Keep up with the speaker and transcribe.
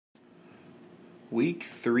Week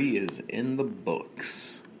 3 is in the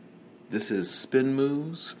books. This is Spin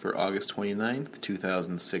Moves for August 29th,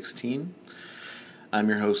 2016. I'm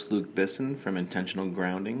your host, Luke Bisson from Intentional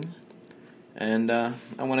Grounding. And I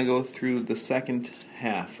want to go through the second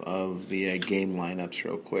half of the game lineups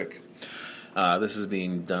real quick. This is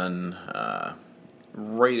being done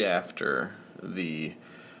right after the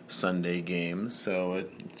Sunday games, so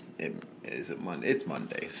it's Monday. It's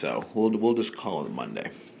Monday, so we'll just call it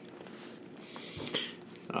Monday.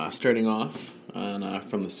 Starting off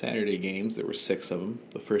from the Saturday games, there were 6 of them.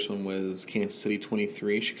 The first one was Kansas City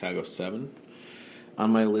 23, Chicago 7.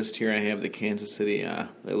 On my list here, I have the Kansas City.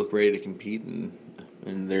 They look ready to compete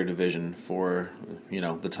in their division for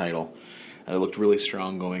the title. They looked really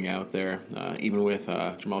strong going out there, even with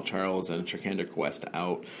Jamal Charles and Charkandrick West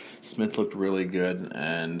out. Smith looked really good,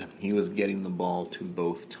 and he was getting the ball to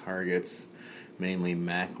both targets, mainly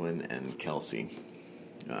Macklin and Kelsey.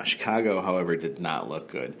 Chicago, however, did not look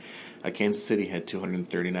good. Kansas City had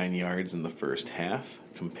 239 yards in the first half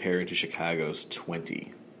compared to Chicago's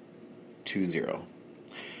 20. 2-0.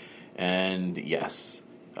 And yes,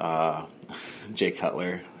 Jay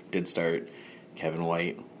Cutler did start. Kevin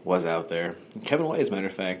White was out there. Kevin White, as a matter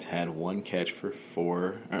of fact, had one catch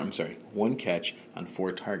on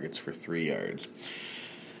 4 targets for 3 yards.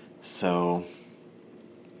 So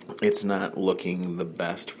it's not looking the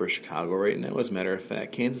best for Chicago right now. As a matter of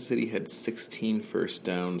fact, Kansas City had 16 first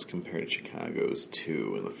downs compared to Chicago's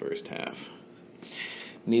 2 in the first half.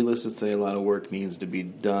 Needless to say, a lot of work needs to be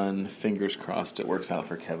done. Fingers crossed it works out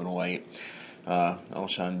for Kevin White.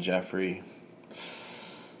 Alshon Jeffrey.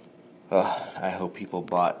 I hope people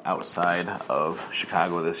bought outside of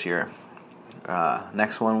Chicago this year.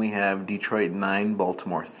 Next one we have Detroit 9,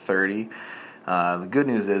 Baltimore 30. The good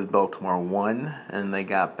news is Baltimore won, and they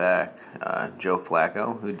got back Joe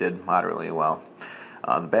Flacco, who did moderately well.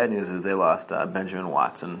 The bad news is they lost Benjamin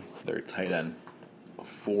Watson, their tight end,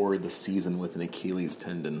 for the season with an Achilles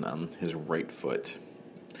tendon on his right foot.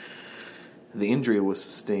 The injury was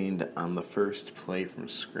sustained on the first play from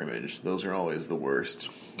scrimmage. Those are always the worst.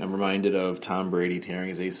 I'm reminded of Tom Brady tearing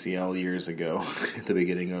his ACL years ago at the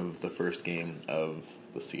beginning of the first game of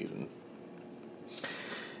the season.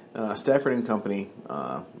 Stafford and company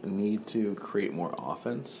need to create more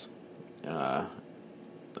offense.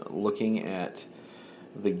 Looking at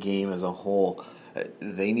the game as a whole,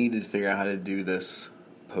 they need to figure out how to do this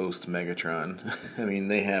post-Megatron. I mean,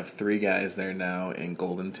 they have 3 guys there now in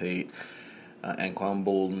Golden Tate, Anquan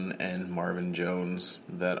Bolden, and Marvin Jones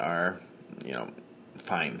that are,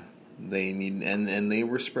 fine. They need, and they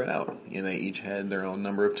were spread out. They each had their own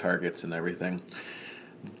number of targets and everything,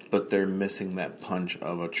 but they're missing that punch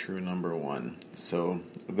of a true number 1. So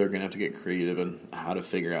they're going to have to get creative in how to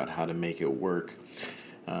figure out how to make it work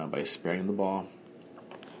by spreading the ball,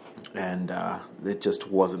 and it just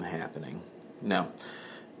wasn't happening. Now,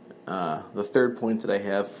 the third point that I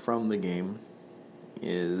have from the game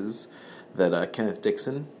is that Kenneth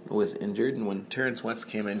Dixon was injured, and when Terrence West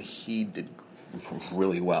came in, he did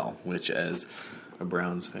really well, which as a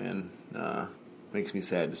Browns fan makes me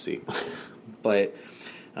sad to see. But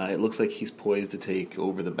it looks like he's poised to take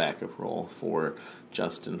over the backup role for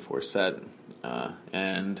Justin Forsett,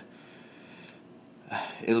 and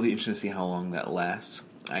it'll be interesting to see how long that lasts.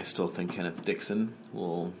 I still think Kenneth Dixon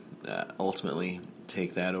will ultimately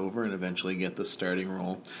take that over and eventually get the starting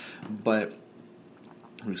role, but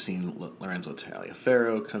we've seen Lorenzo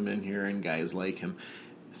Taliaferro come in here and guys like him,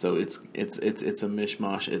 so it's a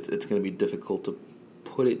mishmash. It's going to be difficult to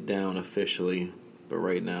put it down officially, but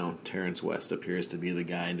right now Terrence West appears to be the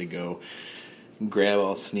guy to go grab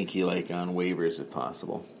all sneaky like on waivers if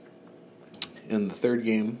possible. In the third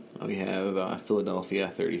game, we have Philadelphia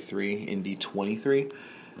 33, Indy 23.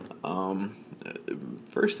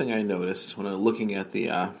 First thing I noticed when I was looking at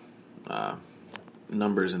the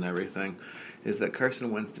numbers and everything is that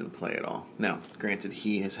Carson Wentz didn't play at all. Now, granted,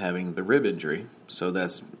 he is having the rib injury, so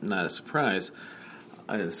that's not a surprise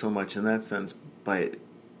so much in that sense, but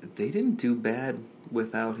they didn't do bad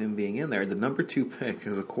without him being in there. The number 2 pick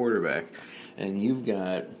is a quarterback, and you've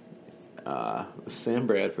got Sam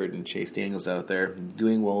Bradford and Chase Daniels out there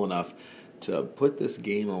doing well enough to put this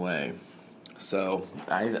game away. So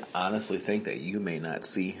I honestly think that you may not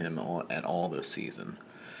see him at all this season.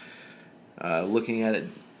 Looking at it,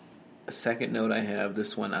 a second note I have,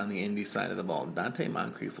 this one on the Indy side of the ball. Dante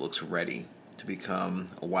Moncrief looks ready to become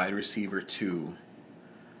a wide receiver 2,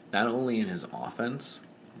 not only in his offense,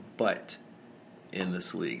 but in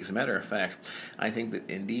this league. As a matter of fact, I think that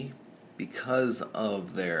Indy, because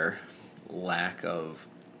of their lack of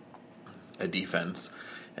a defense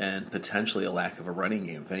and potentially a lack of a running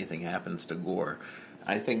game if anything happens to Gore,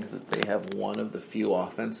 I think that they have one of the few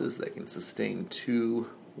offenses that can sustain two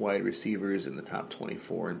wide receivers in the top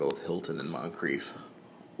 24 in both Hilton and Moncrief.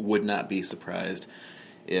 Would not be surprised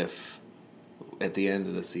if at the end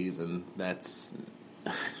of the season that's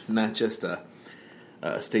not just a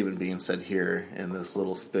statement being said here in this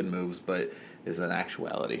little spin moves, but is an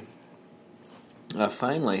actuality.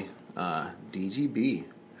 Finally, DGB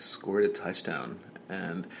scored a touchdown,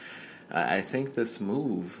 and I think this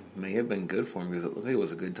move may have been good for him because it looked like it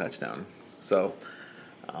was a good touchdown. So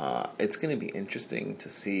it's going to be interesting to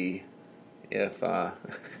see if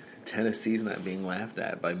Tennessee's not being laughed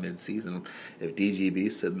at by midseason. If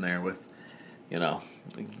DGB's sitting there with,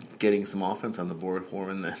 getting some offense on the board for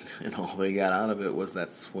him, and all they got out of it was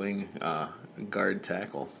that swing guard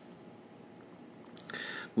tackle.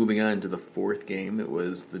 Moving on to the fourth game, it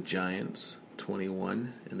was the Giants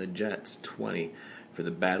 21 and the Jets 20 for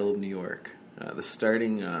the Battle of New York.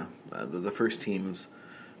 The first teams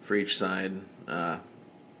for each side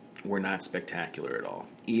were not spectacular at all.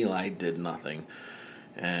 Eli did nothing,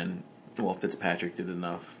 and Fitzpatrick did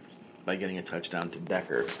enough by getting a touchdown to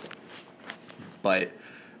Decker. But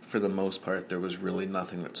for the most part, there was really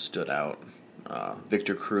nothing that stood out.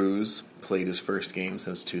 Victor Cruz played his first game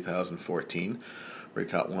since 2014, where he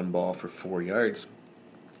caught one ball for 4 yards.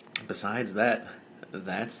 Besides that,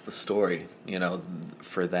 that's the story.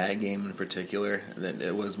 For that game in particular, that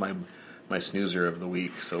it was my snoozer of the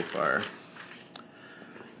week so far.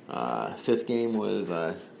 Fifth game was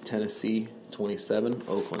Tennessee 27,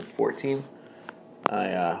 Oakland 14.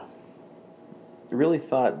 I really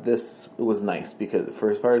thought this was nice because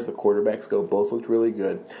for as far as the quarterbacks go, both looked really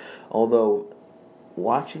good. Although,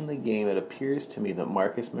 watching the game, it appears to me that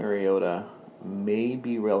Marcus Mariota may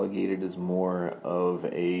be relegated as more of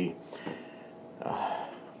a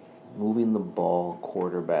moving the ball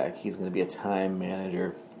quarterback. He's going to be a time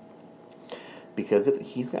manager because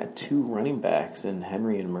he's got two running backs in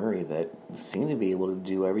Henry and Murray that seem to be able to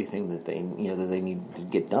do everything that they need to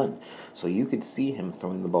get done. So you could see him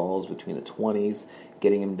throwing the balls between the 20s,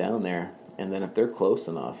 getting him down there, and then if they're close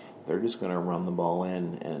enough, they're just going to run the ball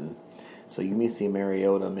in, and so you may see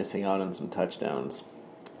Mariota missing out on some touchdowns.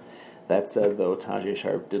 That said, though, Tajay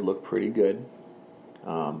Sharp did look pretty good,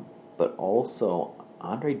 but also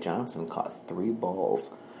Andre Johnson caught 3 balls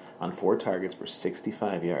on 4 targets for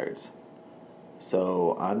 65 yards.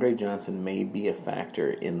 So Andre Johnson may be a factor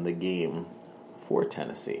in the game for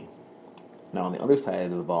Tennessee. Now on the other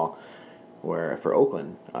side of the ball, where for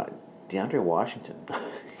Oakland, DeAndre Washington,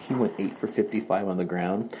 he went 8 for 55 on the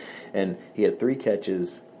ground, and he had 3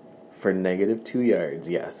 catches for -2 yards.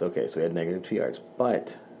 Yes, okay, so he had -2 yards,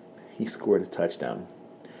 but he scored a touchdown.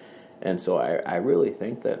 And so I really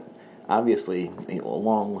think that, obviously, a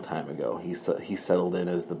long time ago, he settled in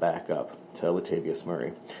as the backup to Latavius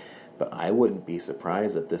Murray. But I wouldn't be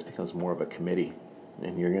surprised if this becomes more of a committee.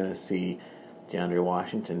 And you're going to see DeAndre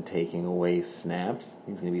Washington taking away snaps.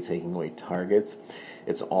 He's going to be taking away targets.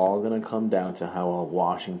 It's all going to come down to how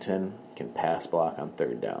Washington can pass block on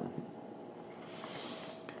third down.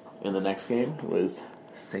 In the next game was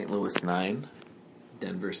St. Louis 9,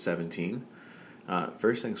 Denver 17.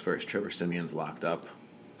 First things first, Trevor Siemian's locked up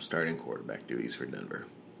starting quarterback duties for Denver.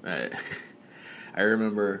 I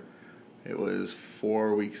remember it was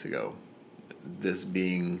 4 weeks ago, this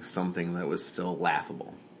being something that was still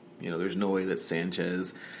laughable. There's no way that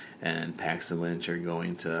Sanchez and Paxton Lynch are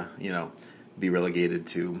going to, be relegated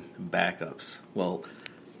to backups. Well,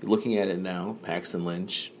 looking at it now, Paxton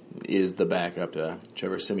Lynch is the backup to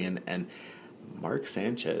Trevor Siemian, and Mark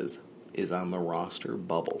Sanchez is on the roster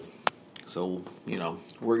bubble. So,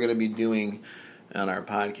 we're going to be doing on our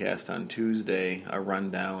podcast on Tuesday a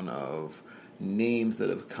rundown of names that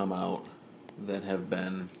have come out that have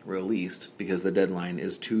been released, because the deadline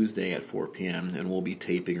is Tuesday at 4 p.m. and we'll be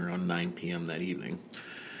taping around 9 p.m. that evening.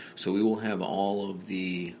 So we will have all of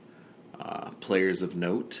the players of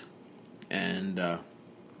note, and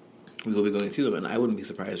we will be going through them, and I wouldn't be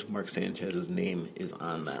surprised if Mark Sanchez's name is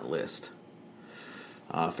on that list.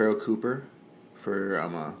 Pharoh Cooper,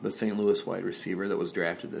 for the St. Louis wide receiver that was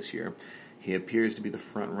drafted this year, he appears to be the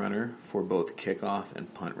front runner for both kickoff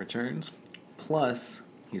and punt returns. Plus,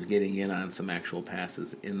 he's getting in on some actual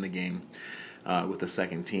passes in the game with the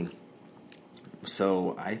second team.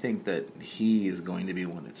 So I think that he is going to be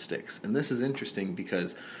one that sticks. And this is interesting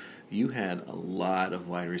because you had a lot of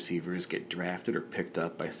wide receivers get drafted or picked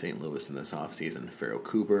up by St. Louis in this offseason. Pharoh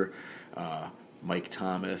Cooper, Mike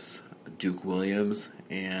Thomas, Duke Williams,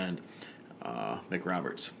 and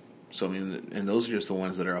McRoberts. So, and those are just the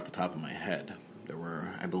ones that are off the top of my head. There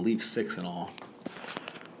were, I believe, 6 in all.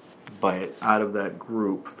 But out of that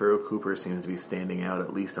group, Pharoh Cooper seems to be standing out,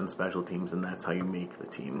 at least on special teams, and that's how you make the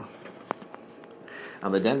team.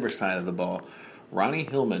 On the Denver side of the ball, Ronnie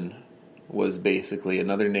Hillman was basically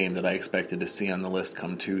another name that I expected to see on the list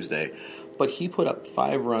come Tuesday. But he put up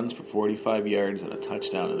 5 runs for 45 yards and a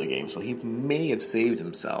touchdown in the game, so he may have saved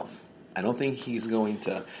himself. I don't think he's going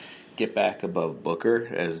to get back above Booker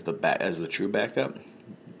as the true backup,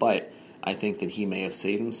 but I think that he may have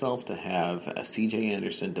saved himself to have a C.J.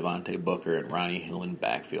 Anderson, Devontae Booker, and Ronnie Hillman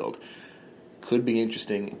backfield. Could be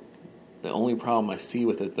interesting. The only problem I see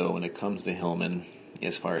with it, though, when it comes to Hillman,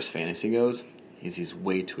 as far as fantasy goes, is he's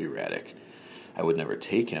way too erratic. I would never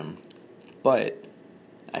take him, but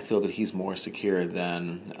I feel that he's more secure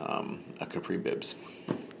than a Capri Bibbs.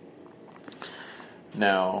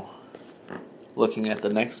 Now, looking at the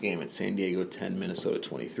next game at San Diego 10, Minnesota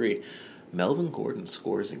 23, Melvin Gordon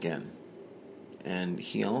scores again. And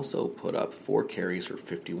he also put up 4 carries for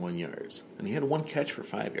 51 yards. And he had 1 catch for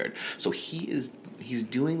 5 yards. So he's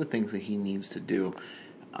doing the things that he needs to do.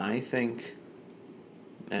 I think,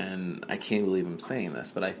 and I can't believe I'm saying this,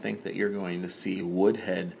 but I think that you're going to see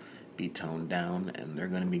Woodhead be toned down, and they're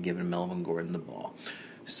going to be giving Melvin Gordon the ball.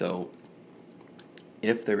 So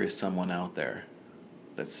if there is someone out there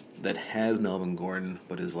that has Melvin Gordon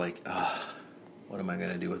but is like, what am I going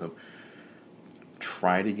to do with him?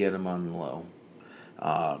 Try to get him on the low.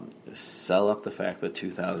 Sell up the fact that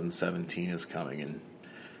 2017 is coming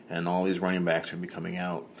and all these running backs are going to be coming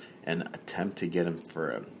out, and attempt to get him for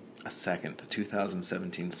a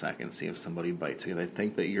 2017 second, see if somebody bites. Because I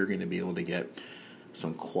think that you're going to be able to get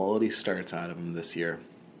some quality starts out of him this year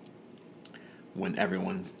when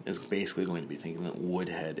everyone is basically going to be thinking that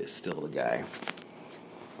Woodhead is still the guy.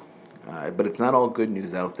 But it's not all good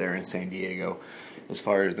news out there in San Diego as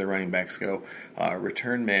far as the running backs go.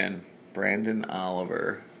 Return man Brandon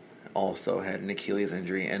Oliver also had an Achilles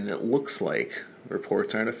injury, and it looks like,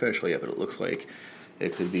 reports aren't official yet, but it looks like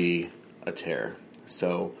it could be a tear.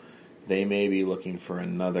 So they may be looking for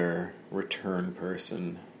another return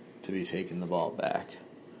person to be taking the ball back.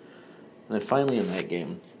 And then finally in that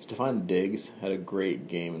game, Stephon Diggs had a great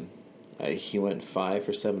game. He went 5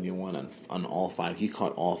 for 71 on all 5. He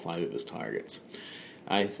caught all 5 of his targets.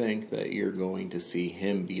 I think that you're going to see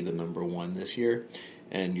him be the number 1 this year,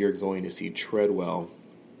 and you're going to see Treadwell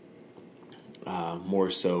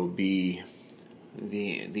more so be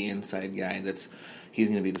the inside guy. He's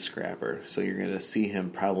going to be the scrapper. So you're going to see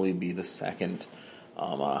him probably be the second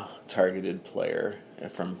targeted player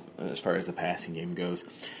from as far as the passing game goes.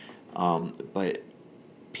 But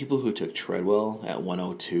people who took Treadwell at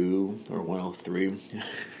 102 or 103,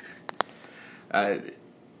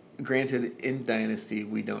 granted, in Dynasty,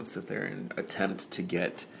 we don't sit there and attempt to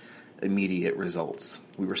get immediate results.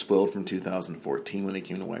 We were spoiled from 2014 when it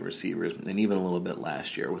came to wide receivers, and even a little bit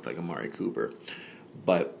last year with like Amari Cooper.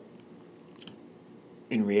 But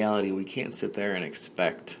in reality, we can't sit there and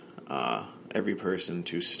expect every person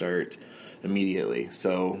to start immediately.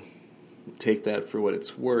 So take that for what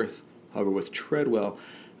it's worth. However, with Treadwell,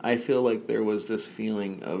 I feel like there was this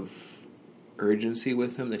feeling of urgency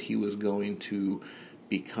with him that he was going to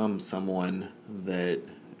become someone that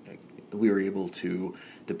we were able to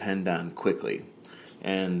depend on quickly.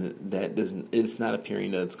 And it's not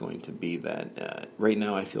appearing that it's going to be that. Right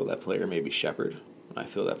now, I feel that player may be Shepard. I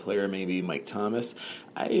feel that player may be Mike Thomas.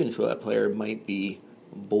 I even feel that player might be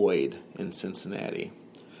Boyd in Cincinnati.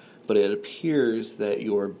 But it appears that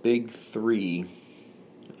your big 3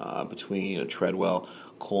 between Treadwell,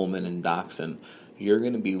 Coleman, and Doxson, you're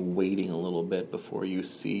going to be waiting a little bit before you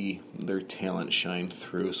see their talent shine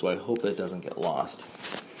through. So I hope that doesn't get lost.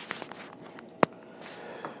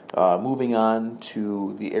 Moving on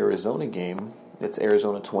to the Arizona game, it's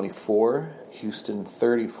Arizona 24, Houston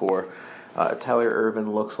 34. Tyler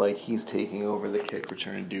Ervin looks like he's taking over the kick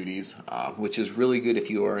return duties, which is really good if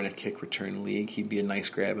you are in a kick return league. He'd be a nice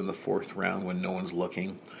grab in the 4th round when no one's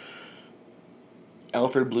looking.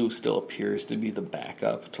 Alfred Blue still appears to be the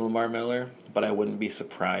backup to Lamar Miller, but I wouldn't be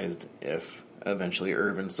surprised if eventually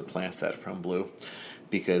Ervin supplants that from Blue,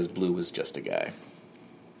 because Blue was just a guy.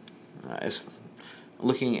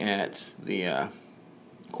 Looking at the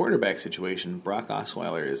quarterback situation, Brock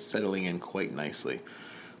Osweiler is settling in quite nicely.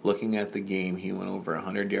 Looking at the game, he went over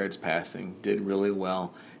 100 yards passing, did really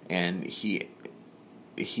well, and he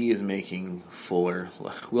is making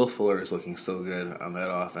Will Fuller is looking so good on that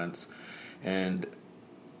offense. And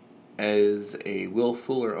as a Will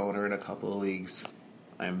Fuller owner in a couple of leagues,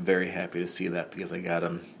 I'm very happy to see that because I got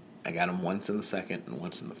him once in the 2nd and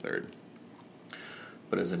once in the 3rd.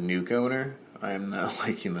 But as a Nuke owner, I am not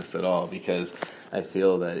liking this at all because I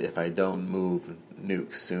feel that if I don't move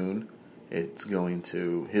Nuke soon, it's going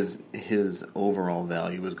to his overall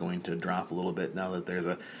value is going to drop a little bit now that there's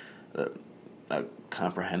a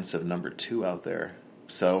comprehensive number 2 out there.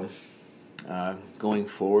 So going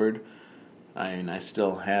forward, I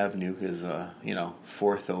still have Nuke as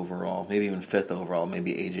 4th overall, maybe even 5th overall.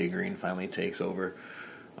 Maybe AJ Green finally takes over,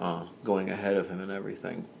 going ahead of him and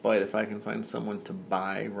everything. But if I can find someone to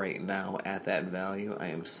buy right now at that value, I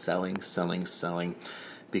am selling,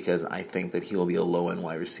 because I think that he will be a low-end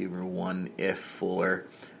wide receiver 1 if Fuller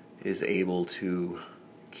is able to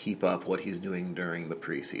keep up what he's doing during the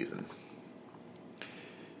preseason.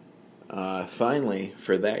 Finally,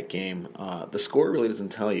 for that game, the score really doesn't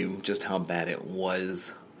tell you just how bad it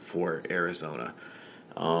was for Arizona.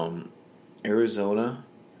 Arizona,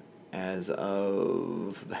 as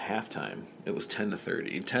of the halftime, it was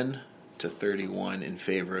 10-31 in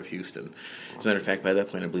favor of Houston. As a matter of fact, by that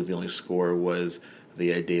point, I believe the only score was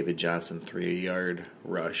the David Johnson 3-yard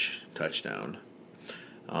rush touchdown,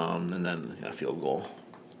 and then a field goal.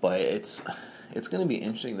 But it's going to be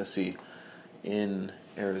interesting to see in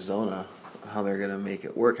Arizona how they're going to make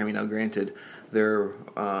it work. I mean, now granted, they're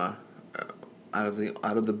out of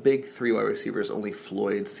the big 3 wide receivers, only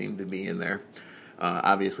Floyd seemed to be in there.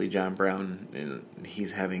 Obviously, John Brown,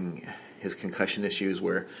 he's having his concussion issues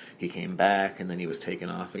where he came back and then he was taken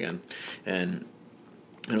off again, and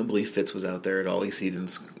I don't believe Fitz was out there at all. He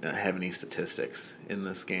didn't have any statistics in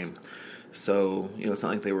this game. So, it's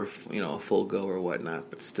not like they were, a full go or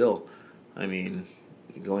whatnot. But still, I mean,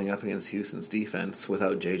 going up against Houston's defense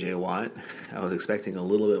without J.J. Watt, I was expecting a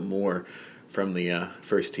little bit more from the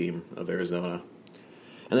first team of Arizona.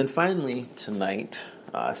 And then finally, tonight,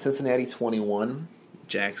 Cincinnati 21,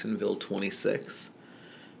 Jacksonville 26.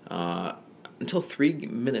 Until 3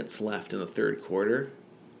 minutes left in the third quarter,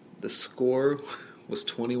 the score was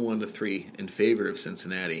 21-3 in favor of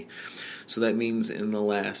Cincinnati. So that means in the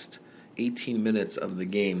last 18 minutes of the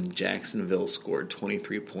game, Jacksonville scored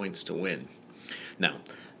 23 points to win. Now,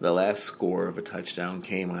 the last score of a touchdown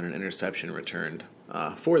came on an interception returned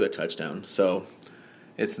for the touchdown, so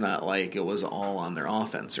it's not like it was all on their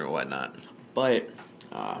offense or whatnot. But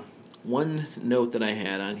one note that I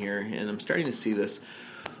had on here, and I'm starting to see this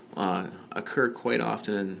occur quite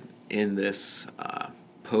often in this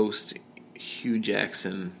post-Hugh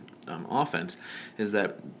Jackson offense, is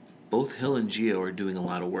that both Hill and Gio are doing a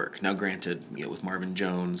lot of work. Now, granted, with Marvin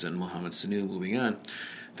Jones and Mohamed Sanu moving on,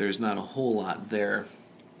 there's not a whole lot there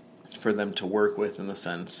for them to work with in the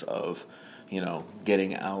sense of,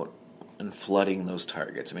 getting out and flooding those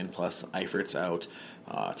targets. I mean, plus Eifert's out,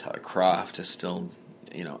 Tyler Kroft is still,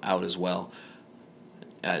 out as well.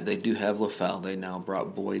 They do have LaFell. They now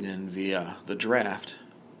brought Boyd in via the draft,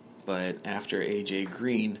 but after A.J.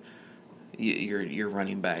 Green, your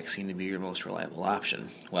running back seemed to be your most reliable option.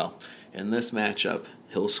 Well, in this matchup,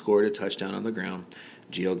 Hill scored a touchdown on the ground.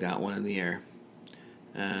 Gio got one in the air.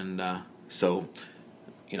 And so,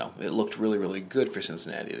 it looked really, really good for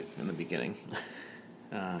Cincinnati in the beginning.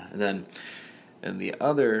 And then, in the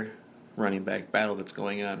other running back battle that's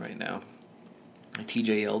going on right now,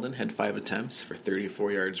 T.J. Yeldon had 5 attempts for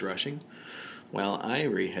 34 yards rushing, while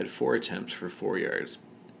Ivory had 4 attempts for 4 yards.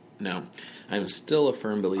 Now, I'm still a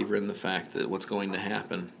firm believer in the fact that what's going to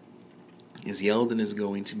happen is Yeldon is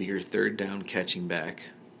going to be your third down catching back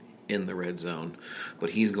in the red zone,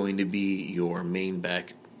 but he's going to be your main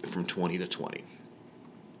back from 20 to 20.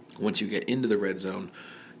 Once you get into the red zone,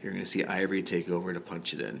 you're going to see Ivory take over to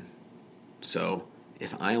punch it in. So,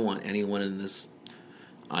 if I want anyone in this,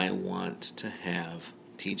 I want to have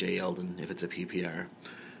T.J. Yeldon if it's a PPR.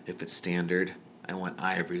 If it's standard, I want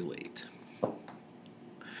Ivory late.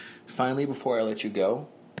 Finally, before I let you go,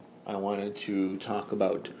 I wanted to talk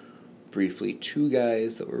about briefly 2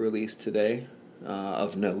 guys that were released today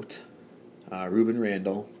of note, Ruben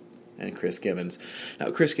Randall and Chris Givens.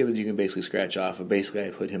 Now, Chris Givens you can basically scratch off, but basically I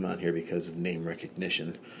put him on here because of name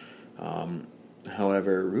recognition.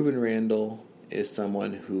 However, Ruben Randall is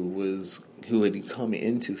someone who had come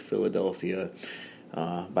into Philadelphia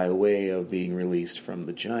by way of being released from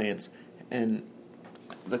the Giants, and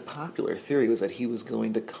the popular theory was that he was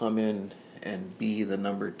going to come in and be the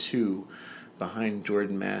number 2 behind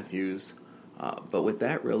Jordan Matthews. But with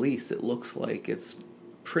that release, it looks like it's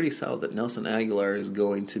pretty solid that Nelson Aguilar is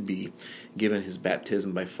going to be given his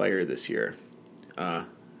baptism by fire this year.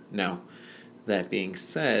 Now, that being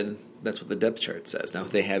said, that's what the depth chart says. Now,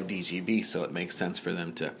 they have DGB, so it makes sense for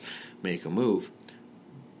them to make a move.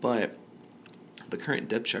 But the current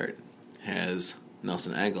depth chart has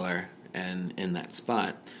Nelson Aguilar and in that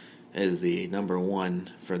spot as the number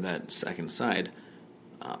 1 for that second side,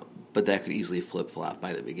 but that could easily flip-flop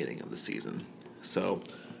by the beginning of the season. So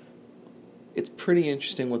it's pretty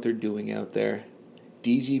interesting what they're doing out there.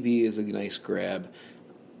 DGB is a nice grab.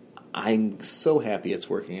 I'm so happy it's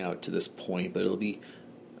working out to this point, but it'll be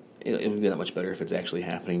that much better if it's actually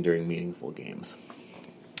happening during meaningful games.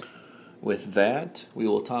 With that, we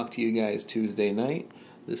will talk to you guys Tuesday night.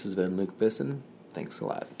 This has been Luke Bisson. Thanks a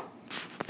lot.